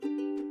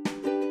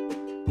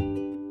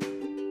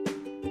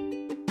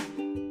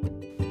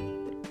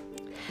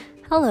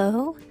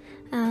Hello.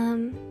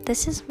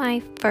 This is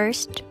my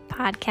first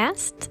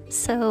podcast,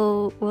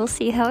 so we'll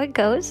see how it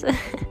goes.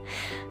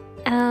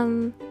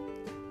 The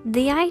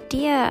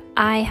idea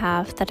I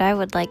have that I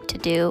would like to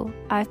do,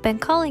 I've been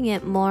calling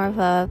it more of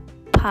a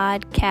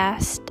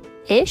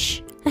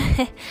podcast-ish.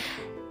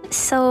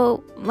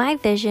 So my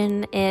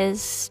vision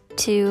is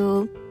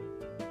to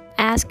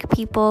ask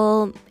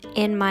people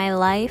in my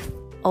life,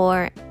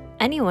 or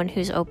anyone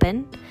who's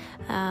open,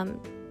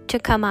 to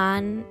come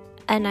on,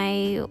 and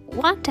I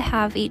want to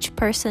have each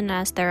person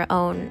as their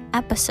own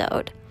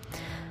episode.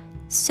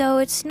 So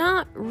it's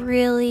not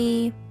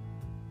really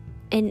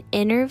an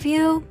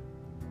interview,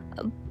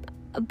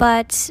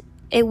 but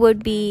it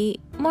would be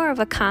more of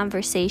a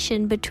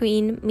conversation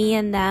between me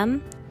and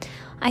them.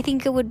 I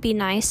think it would be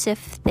nice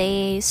if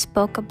they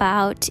spoke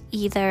about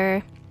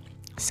either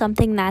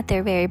something that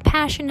they're very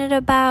passionate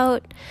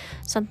about,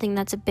 something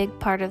that's a big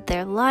part of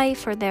their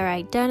life or their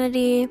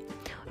identity.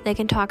 They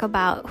can talk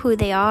about who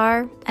they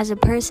are as a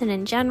person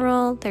in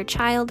general, their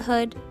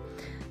childhood.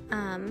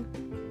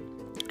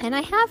 And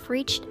I have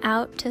reached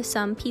out to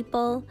some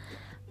people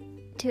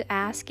to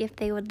ask if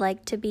they would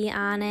like to be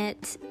on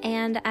it,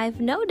 and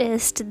I've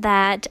noticed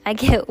that I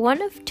get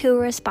one of two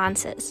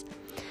responses.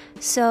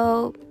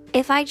 So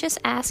if I just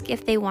ask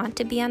if they want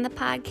to be on the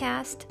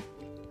podcast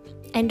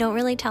and don't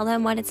really tell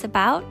them what it's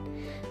about,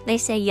 they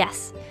say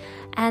yes.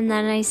 And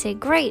then I say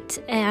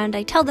great, and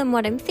I tell them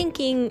what I'm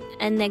thinking,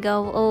 and they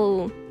go,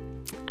 oh,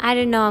 I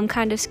don't know, I'm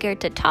kind of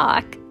scared to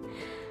talk.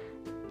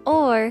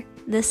 Or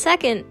the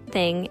second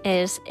thing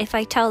is, if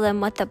I tell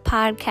them what the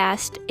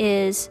podcast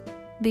is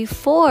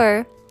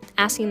before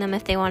asking them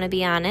if they want to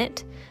be on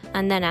it,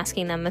 and then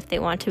asking them if they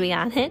want to be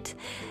on it,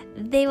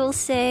 they will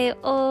say,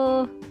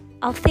 oh,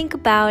 I'll think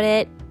about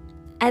it.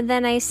 And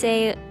then I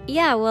say,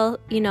 yeah, well,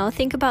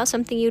 think about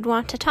something you'd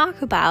want to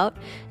talk about.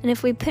 And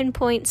if we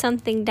pinpoint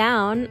something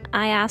down,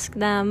 I ask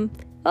them,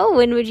 oh,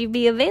 when would you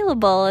be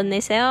available? And they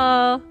say,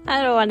 oh,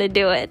 I don't want to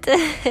do it.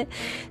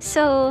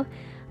 So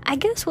I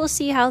guess we'll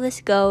see how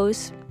this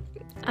goes.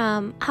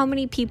 How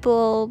many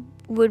people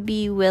would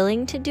be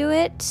willing to do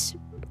it?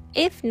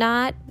 If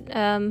not,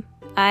 I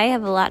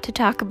have a lot to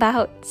talk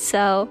about,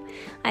 so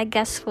I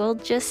guess we'll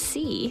just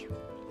see.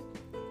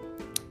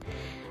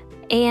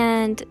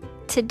 And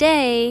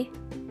today,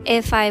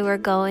 if I were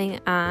going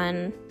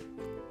on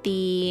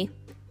the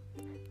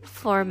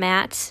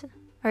format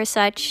or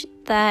such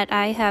that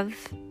I have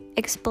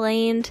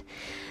explained,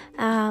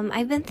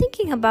 I've been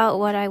thinking about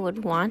what I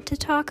would want to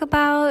talk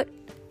about,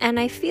 and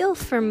I feel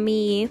for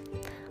me,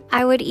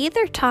 I would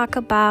either talk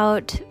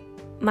about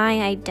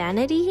my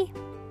identity,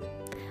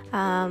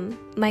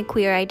 my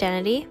queer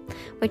identity,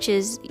 which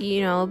is,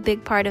 a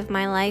big part of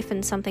my life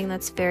and something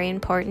that's very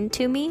important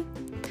to me.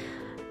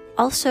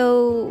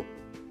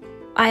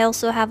 I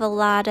also have a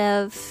lot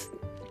of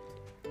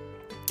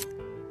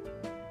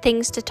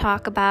things to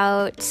talk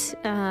about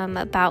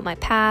my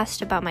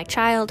past, about my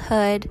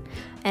childhood,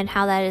 and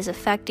how that is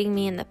affecting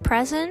me in the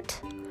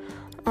present.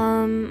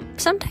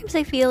 Sometimes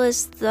I feel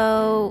as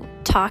though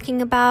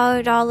talking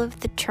about all of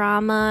the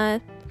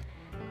trauma,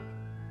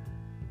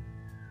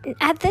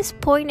 at this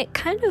point, it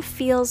kind of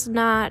feels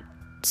not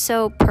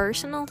so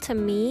personal to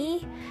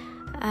me.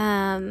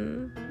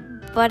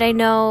 But I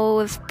know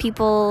if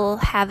people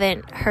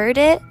haven't heard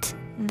it,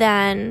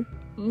 then,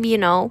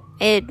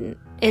 it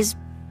is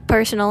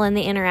personal in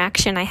the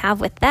interaction I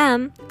have with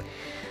them.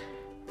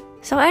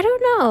 So I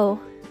don't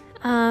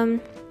know.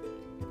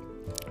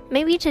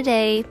 Maybe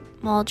today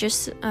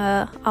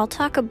I'll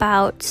talk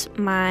about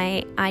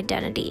my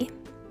identity.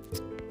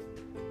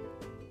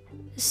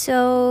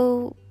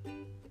 So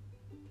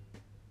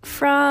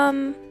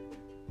from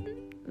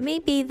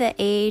maybe the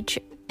age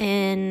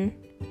in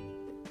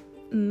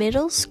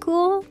middle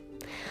school,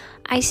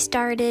 I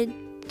started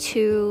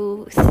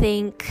to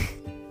think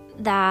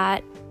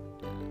that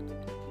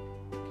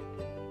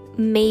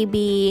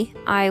maybe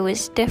I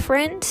was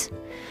different,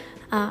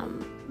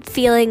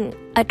 feeling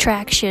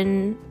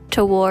attraction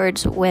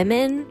towards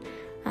women,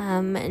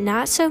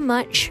 not so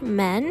much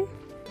men.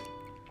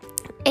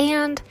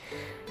 And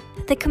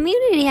the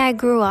community I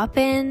grew up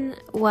in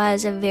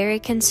was a very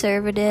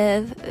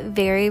conservative,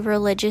 very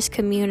religious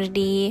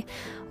community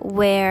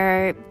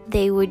where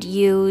they would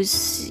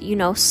use,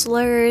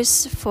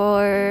 slurs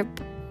for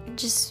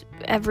just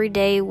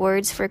everyday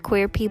words for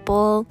queer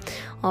people,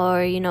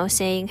 or,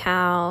 saying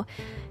how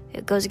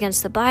it goes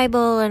against the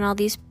Bible and all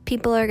these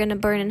people are going to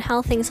burn in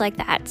hell, things like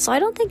that. So I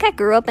don't think I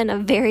grew up in a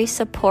very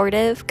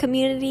supportive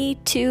community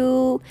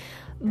to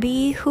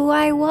be who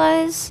I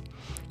was.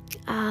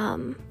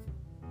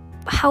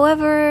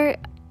 However,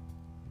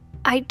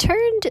 I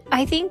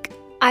think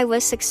I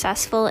was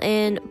successful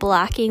in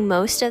blocking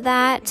most of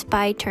that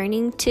by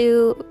turning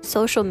to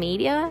social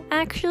media,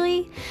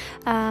 actually.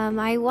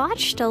 I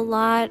watched a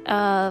lot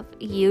of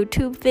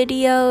YouTube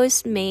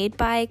videos made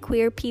by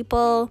queer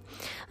people.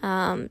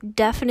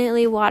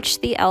 Definitely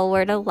watched the L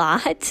Word a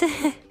lot.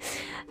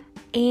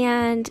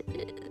 And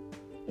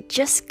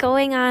just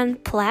going on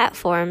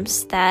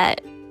platforms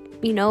that,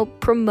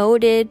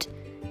 promoted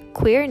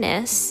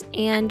queerness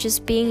and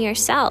just being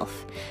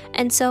yourself.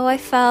 And so I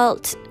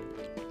felt,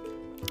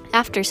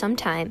 after some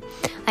time,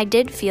 I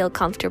did feel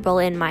comfortable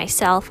in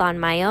myself on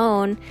my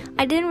own.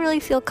 I didn't really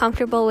feel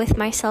comfortable with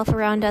myself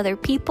around other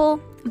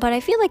people, but I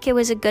feel like it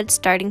was a good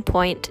starting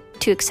point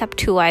to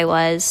accept who I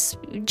was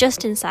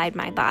just inside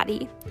my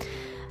body.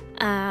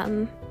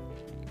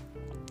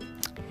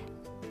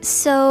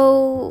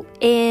 So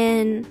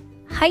in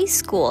high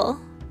school,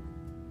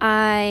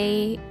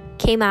 I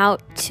came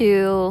out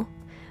to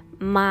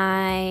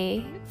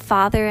my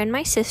father and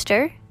my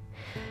sister.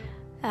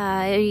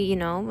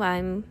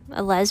 I'm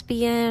a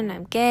lesbian,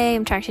 I'm gay,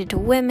 I'm attracted to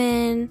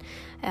women.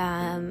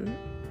 And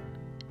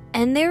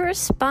their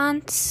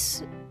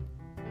response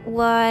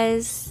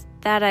was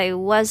that I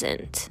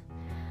wasn't.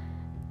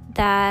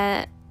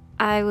 That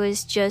I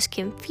was just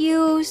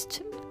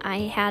confused. I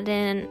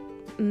hadn't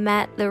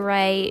met the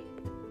right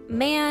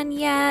man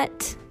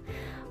yet.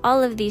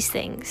 All of these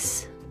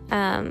things.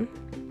 I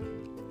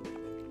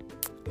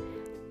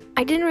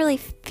didn't really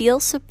feel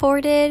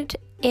supported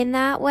in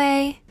that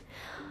way.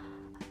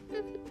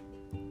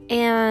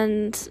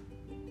 And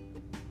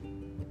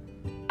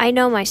I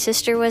know my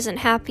sister wasn't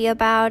happy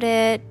about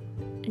it.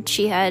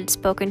 She had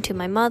spoken to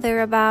my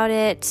mother about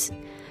it.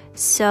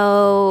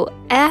 So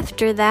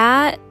after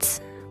that,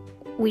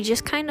 we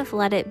just kind of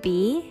let it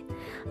be.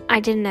 I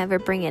didn't ever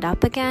bring it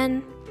up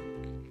again.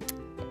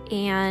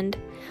 And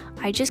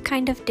I just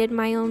kind of did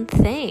my own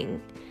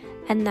thing.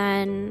 And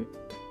then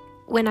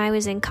when I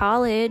was in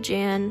college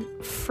and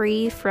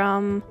free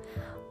from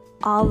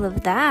all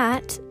of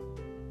that,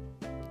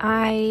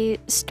 I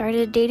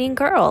started dating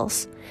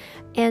girls.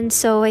 And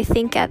so I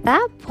think at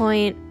that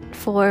point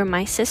for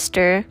my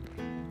sister,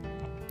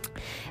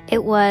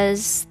 it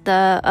was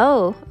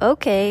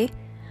okay,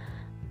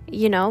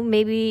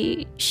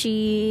 maybe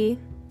she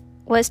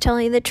was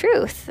telling the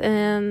truth.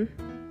 And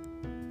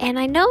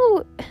I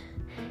know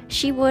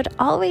she would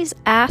always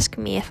ask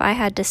me if I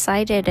had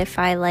decided if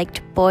I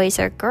liked boys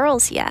or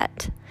girls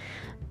yet.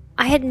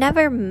 I had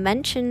never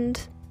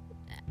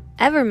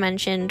ever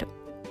mentioned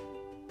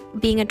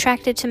being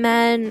attracted to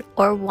men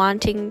or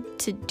wanting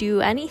to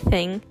do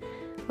anything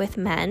with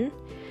men.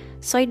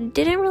 So I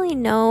didn't really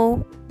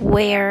know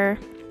where,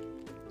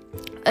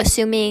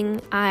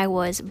 assuming I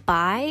was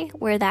bi,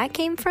 where that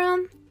came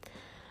from.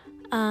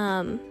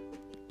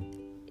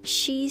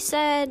 She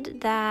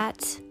said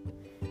that,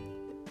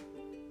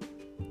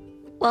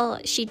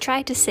 she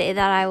tried to say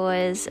that I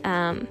was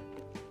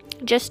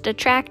just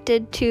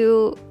attracted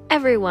to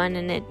everyone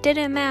and it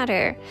didn't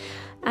matter.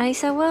 I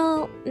said,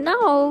 well,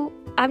 no,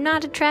 I'm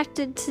not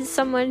attracted to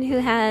someone who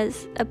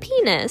has a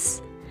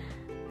penis.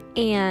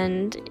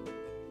 And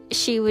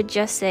she would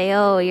just say,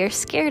 oh, you're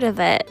scared of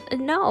it.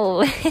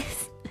 No,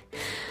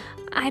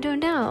 I don't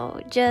know.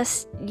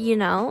 Just,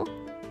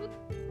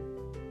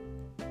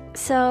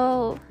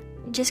 So,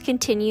 just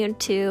continued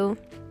to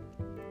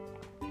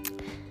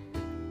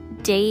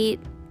date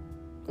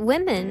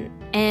women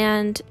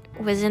and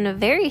was in a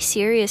very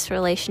serious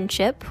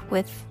relationship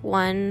with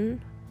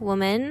one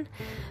woman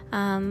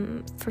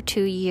for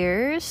 2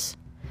 years,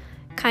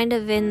 kind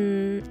of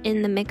in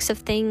the mix of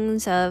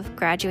things of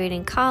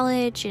graduating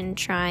college and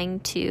trying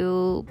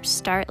to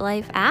start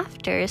life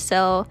after.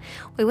 So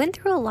we went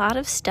through a lot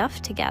of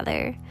stuff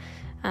together.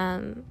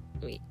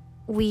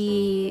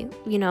 We,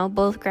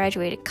 both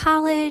graduated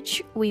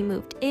college, we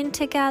moved in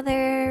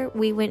together,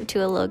 we went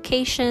to a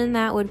location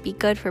that would be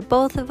good for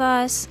both of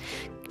us,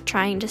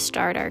 trying to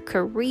start our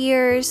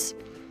careers.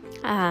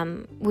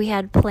 We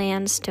had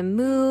plans to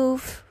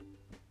move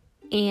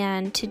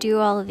and to do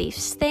all of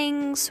these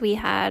things. We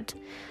had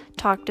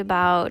talked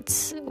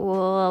about,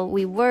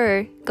 we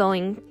were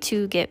going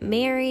to get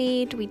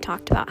married. We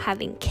talked about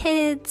having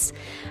kids.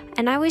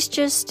 And I was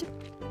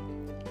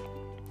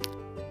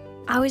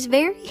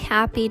very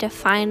happy to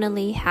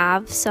finally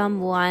have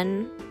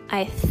someone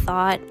I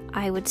thought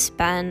I would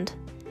spend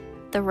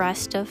the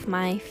rest of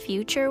my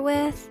future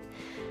with.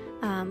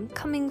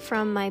 Coming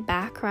from my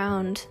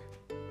background,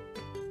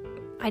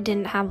 I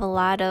didn't have a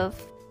lot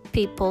of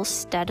people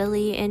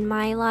steadily in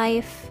my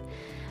life,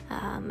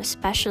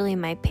 especially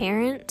my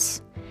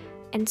parents.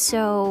 And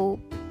so,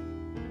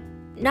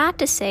 not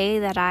to say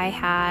that I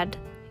had,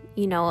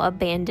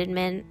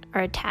 abandonment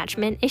or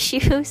attachment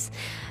issues,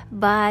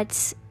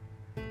 but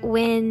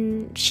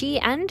when she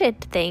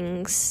ended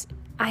things,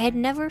 I had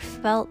never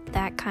felt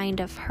that kind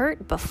of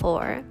hurt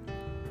before.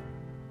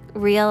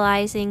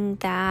 Realizing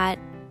that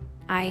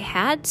I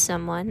had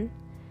someone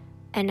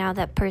and now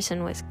that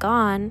person was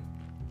gone,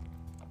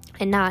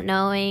 and not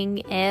knowing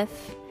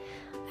if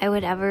I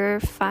would ever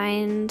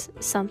find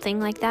something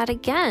like that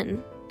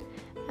again.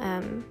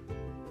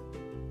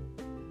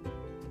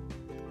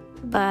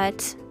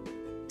 But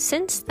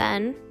since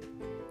then,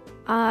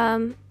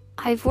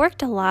 I've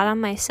worked a lot on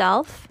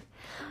myself,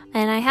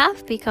 and I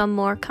have become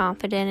more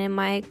confident in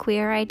my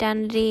queer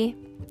identity,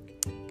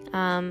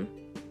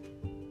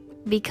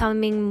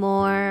 becoming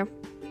more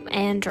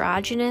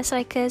androgynous,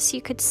 I guess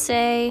you could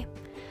say.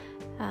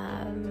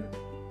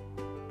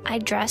 I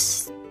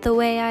dress the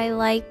way I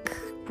like,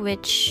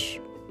 which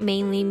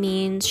mainly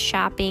means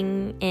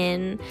shopping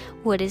in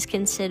what is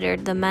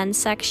considered the men's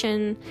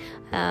section.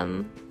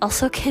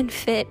 Also can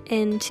fit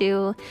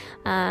into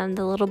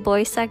the little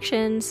boy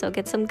section, so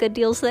get some good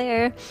deals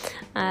there.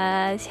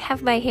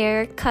 Have my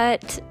hair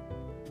cut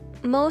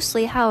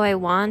mostly how I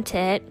want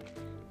it,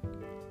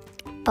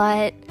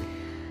 but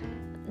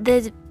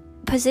the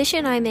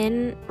position I'm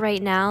in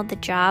right now, the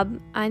job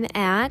I'm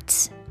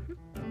at,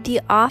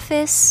 the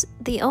office,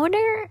 the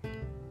owner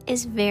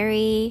is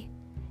very,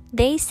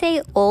 they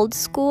say old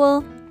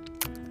school.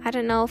 I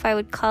don't know if I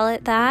would call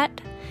it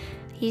that.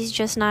 He's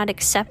just not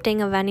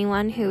accepting of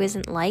anyone who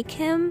isn't like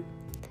him.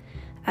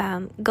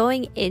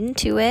 Going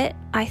into it,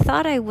 I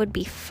thought I would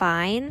be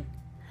fine,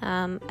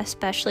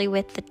 especially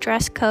with the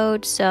dress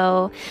code.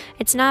 So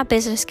it's not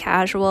business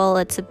casual.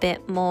 It's a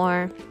bit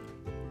more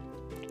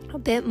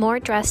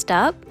dressed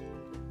up.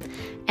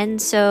 And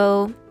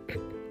so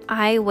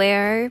I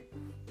wear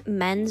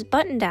men's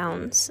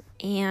button-downs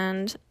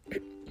and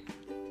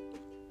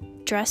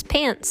dress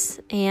pants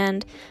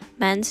and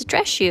men's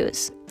dress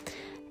shoes.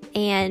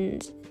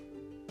 And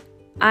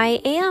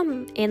I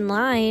am in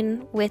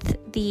line with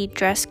the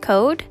dress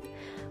code,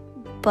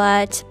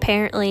 but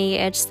apparently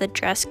it's the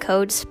dress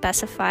code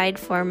specified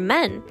for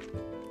men.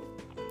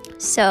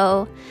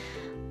 So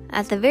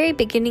at the very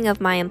beginning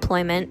of my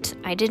employment,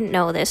 I didn't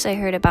know this, I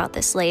heard about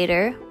this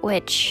later,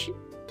 which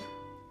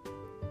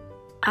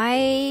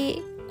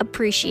I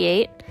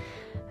appreciate,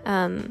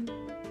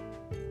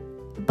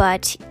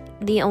 but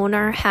the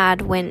owner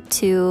had went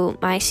to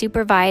my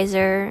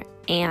supervisor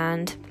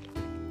and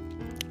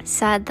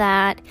said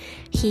that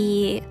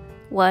he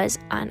was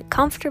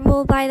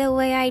uncomfortable by the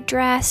way I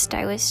dressed.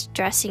 I was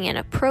dressing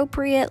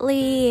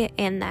inappropriately,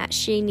 and that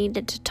she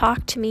needed to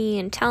talk to me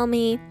and tell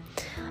me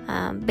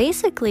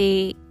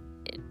basically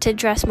to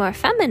dress more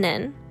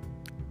feminine.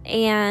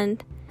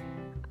 And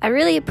I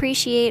really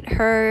appreciate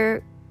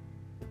her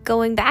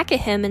going back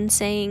at him and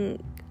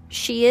saying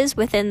she is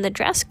within the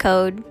dress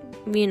code,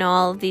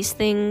 all of these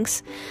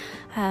things.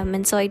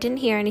 And so I didn't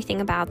hear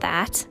anything about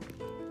that.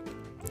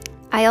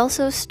 I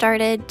also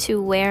started to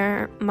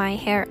wear my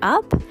hair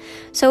up.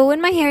 So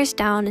when my hair is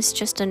down, it's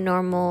just a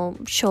normal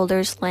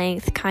shoulders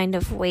length kind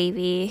of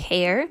wavy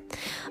hair.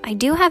 I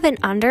do have an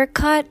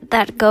undercut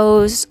that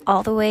goes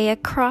all the way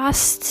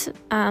across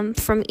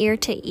from ear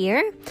to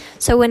ear.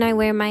 So when I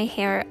wear my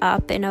hair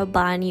up in a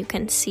bun, you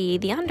can see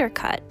the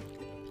undercut.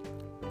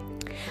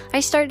 I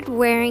started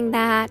wearing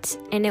that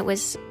and it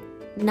was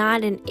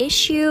not an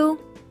issue.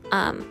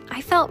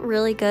 I felt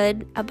really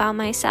good about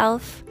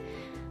myself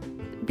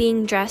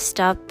being dressed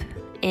up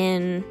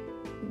in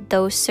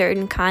those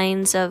certain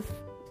kinds of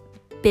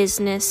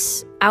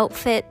business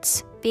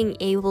outfits, being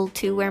able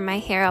to wear my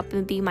hair up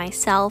and be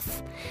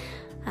myself.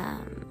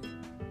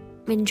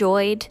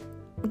 Enjoyed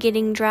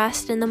getting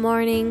dressed in the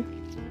morning.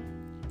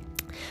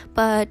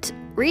 But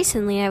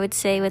recently, I would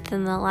say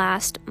within the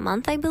last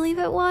month, I believe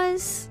it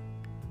was,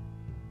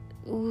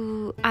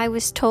 I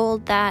was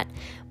told that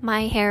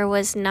my hair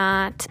was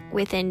not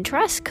within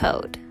dress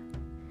code.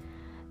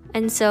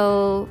 And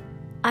so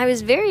I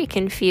was very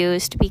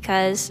confused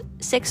because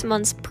 6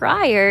 months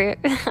prior,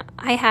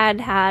 I had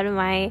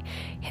my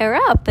hair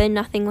up and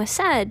nothing was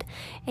said.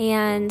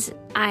 And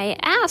I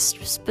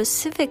asked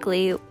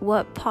specifically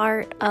what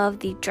part of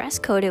the dress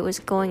code it was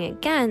going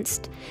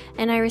against,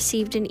 and I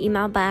received an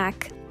email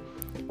back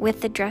with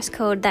the dress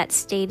code that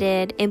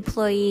stated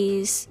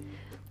employees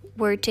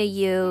were to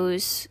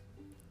use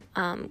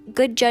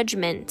good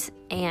judgment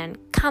and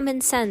common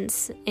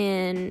sense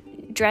in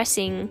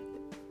dressing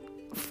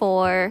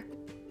for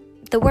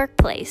the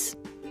workplace.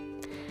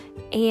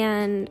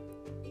 And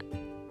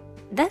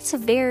that's a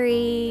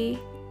very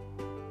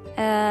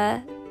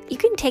you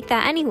can take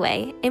that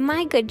anyway. In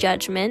my good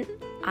judgment,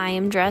 I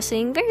am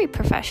dressing very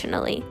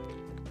professionally.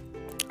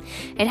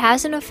 It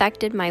hasn't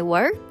affected my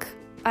work.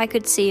 I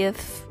could see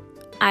if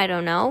I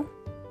don't know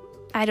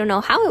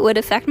how it would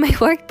affect my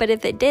work, but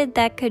if it did,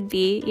 that could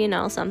be,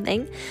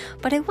 something.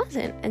 But it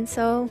wasn't. And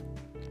so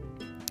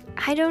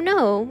I don't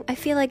know. I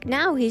feel like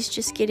now he's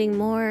just getting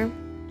more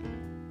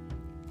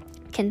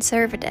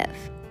conservative.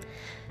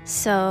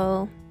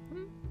 So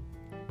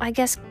I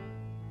guess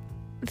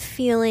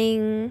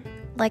feeling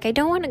like I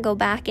don't want to go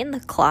back in the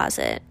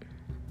closet,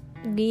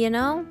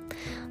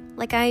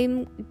 like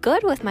I'm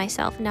good with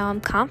myself now.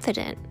 I'm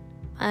confident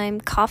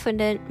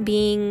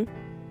being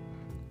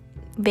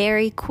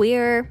very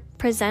queer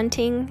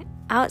presenting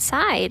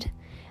outside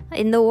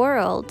in the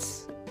world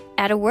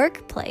at a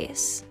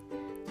workplace,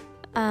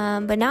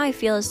 but now I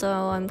feel as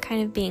though I'm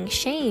kind of being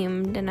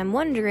shamed, and I'm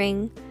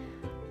wondering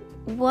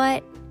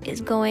what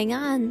is going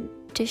on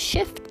to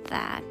shift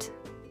that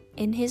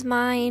in his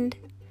mind,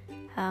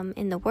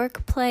 in the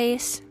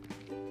workplace.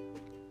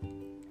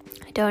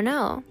 I don't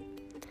know.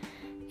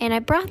 And I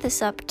brought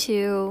this up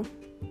to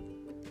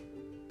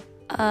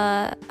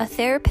a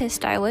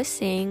therapist I was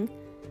seeing.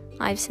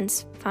 I've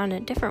since found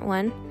a different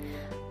one,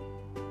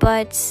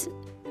 but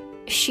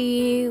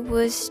she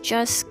was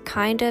just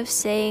kind of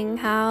saying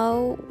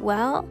how,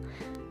 well,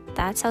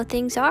 that's how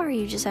things are.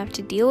 You just have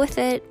to deal with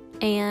it,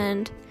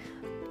 and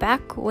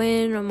back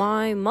when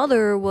my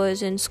mother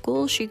was in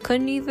school, she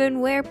couldn't even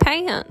wear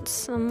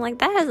pants. I'm like,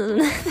 that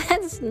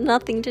has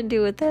nothing to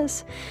do with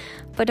this.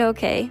 But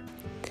okay.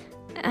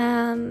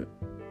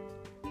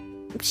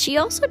 She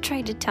also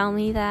tried to tell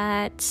me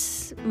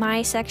that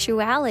my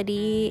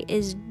sexuality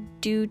is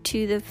due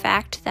to the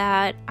fact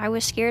that I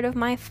was scared of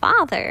my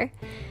father,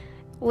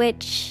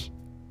 which,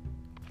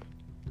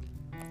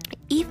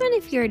 even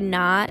if you're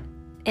not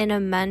in a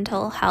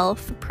mental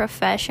health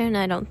profession,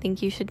 I don't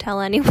think you should tell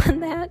anyone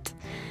that.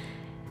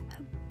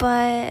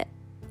 But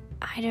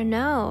I don't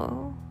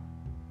know.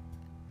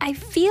 I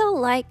feel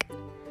like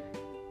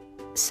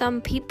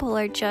some people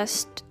are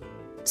just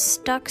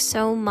stuck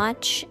so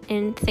much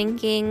in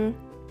thinking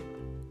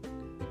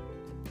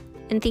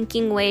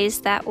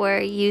ways that were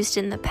used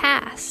in the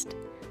past.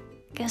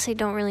 I guess I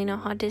don't really know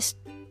how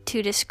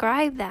to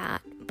describe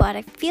that, but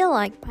I feel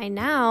like by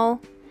now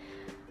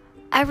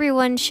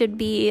everyone should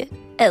be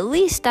at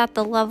least at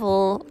the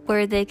level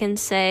where they can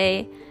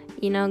say,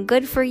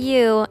 good for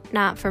you,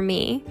 not for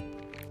me.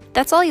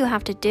 That's all you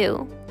have to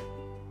do.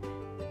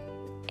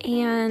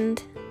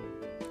 And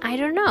I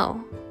don't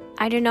know.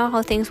 I don't know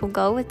how things will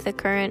go with the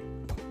current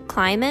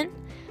climate.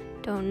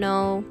 Don't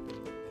know.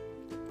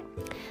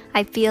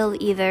 I feel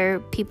either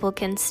people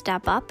can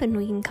step up and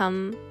we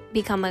can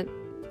become a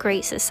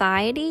great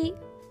society,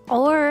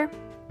 or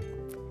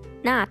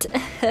not.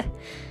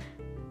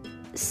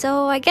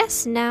 So I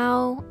guess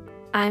now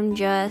I'm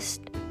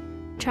just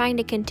trying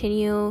to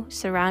continue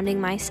surrounding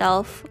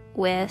myself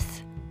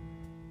with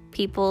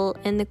people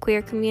in the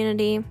queer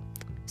community,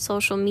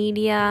 social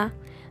media,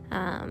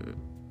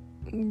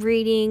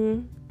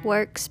 reading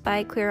works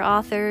by queer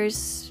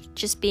authors,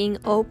 just being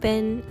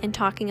open and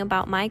talking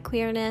about my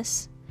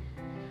queerness.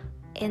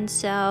 And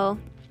so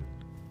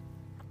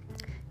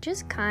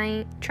just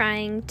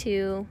trying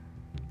to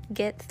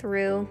get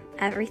through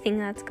everything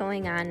that's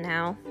going on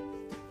now.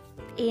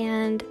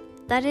 And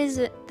that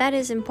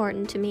is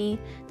important to me.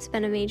 It's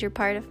been a major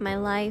part of my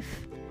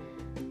life.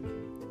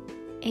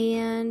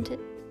 And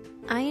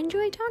I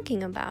enjoy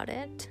talking about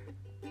it.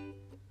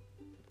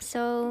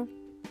 So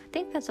I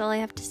think that's all I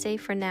have to say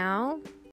for now.